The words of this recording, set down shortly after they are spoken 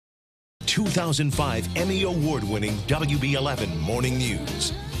2005 Emmy Award-winning WB11 Morning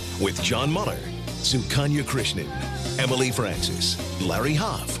News with John Muller, Sukanya Krishnan, Emily Francis, Larry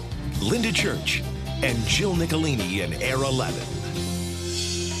Hoff, Linda Church, and Jill Nicolini in Air 11.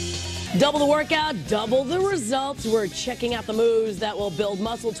 Double the workout, double the results. We're checking out the moves that will build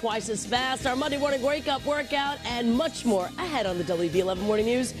muscle twice as fast. Our Monday morning wake-up workout and much more ahead on the WB11 Morning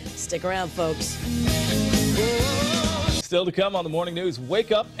News. Stick around, folks. Still to come on the morning news,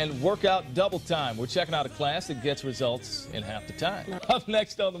 wake up and work out double time. We're checking out a class that gets results in half the time. Up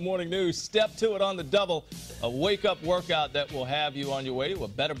next on the morning news, step to it on the double, a wake up workout that will have you on your way to a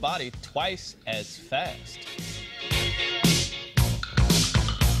better body twice as fast.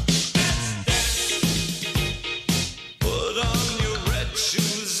 Put on your red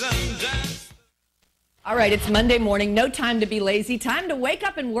shoes and dance. All right, it's Monday morning. No time to be lazy. Time to wake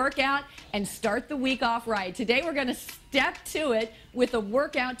up and work out and start the week off right. Today we're going to step to it with a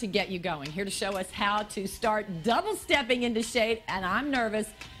workout to get you going. Here to show us how to start double stepping into shade, and I'm nervous,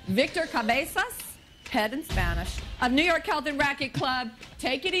 Victor Cabezas, head in Spanish, of New York Health and Racket Club.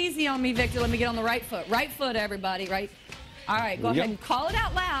 Take it easy on me, Victor. Let me get on the right foot. Right foot, everybody. Right. All right, go ahead and call it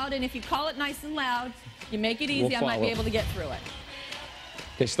out loud, and if you call it nice and loud, you make it easy, I might be able to get through it.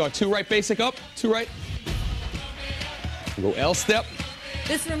 Okay, start two right basic up, two right. Go L step.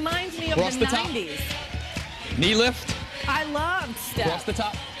 This reminds me of Cross the the top. 90s. Knee lift. I loved step. Cross the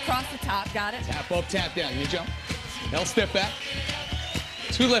top. Cross the top, got it. Tap up, tap down. You jump. L step back.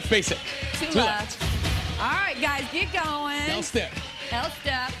 Two left basic. Two left. All right, guys, get going. L step. L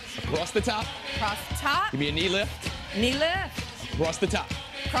step. Cross the top. Cross the top. Give me a knee lift. Knee lift. Cross the top.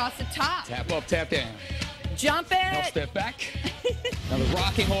 Cross the top. Tap up, tap down. Jump it. L step back. Now the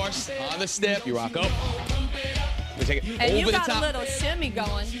rocking horse on the step. You rock up. We take it And over you the got top. a little shimmy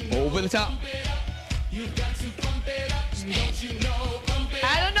going. Over the top.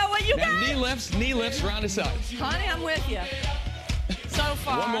 I don't know what you Now got. knee lifts, round the side. Honey, I'm with you. So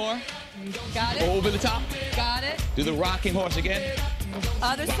far. One more. Got it. Over the top. Got it. Do the rocking horse again.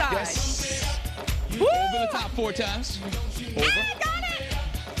 Other side. Yes. Woo! Over the top 4 times. Over. I got it.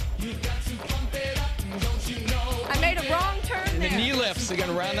 I made a wrong turn And the there. knee lifts again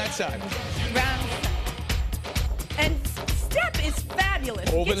around that side. Round. And step is fabulous.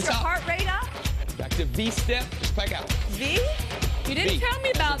 Over Get the your top. heart rate up. Back to V step. Just back out. V? You didn't V. tell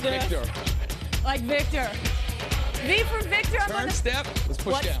me about this. Victor. Like Victor. V for Victor. I'm on Turn the step. Let's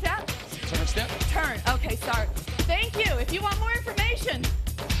push What down. step? Turn step. Turn. Okay, sorry. Thank you. If you want more information,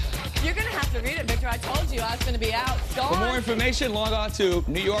 you're going to have to read it, Victor. I told you I was going to be out. Go For on. more information, log on to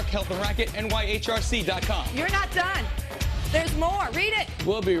New York Health and Racket, NYHRC.com. You're not done. There's more. Read it.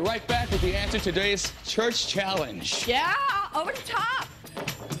 We'll be right back with the answer to today's church challenge. Yeah, over the top.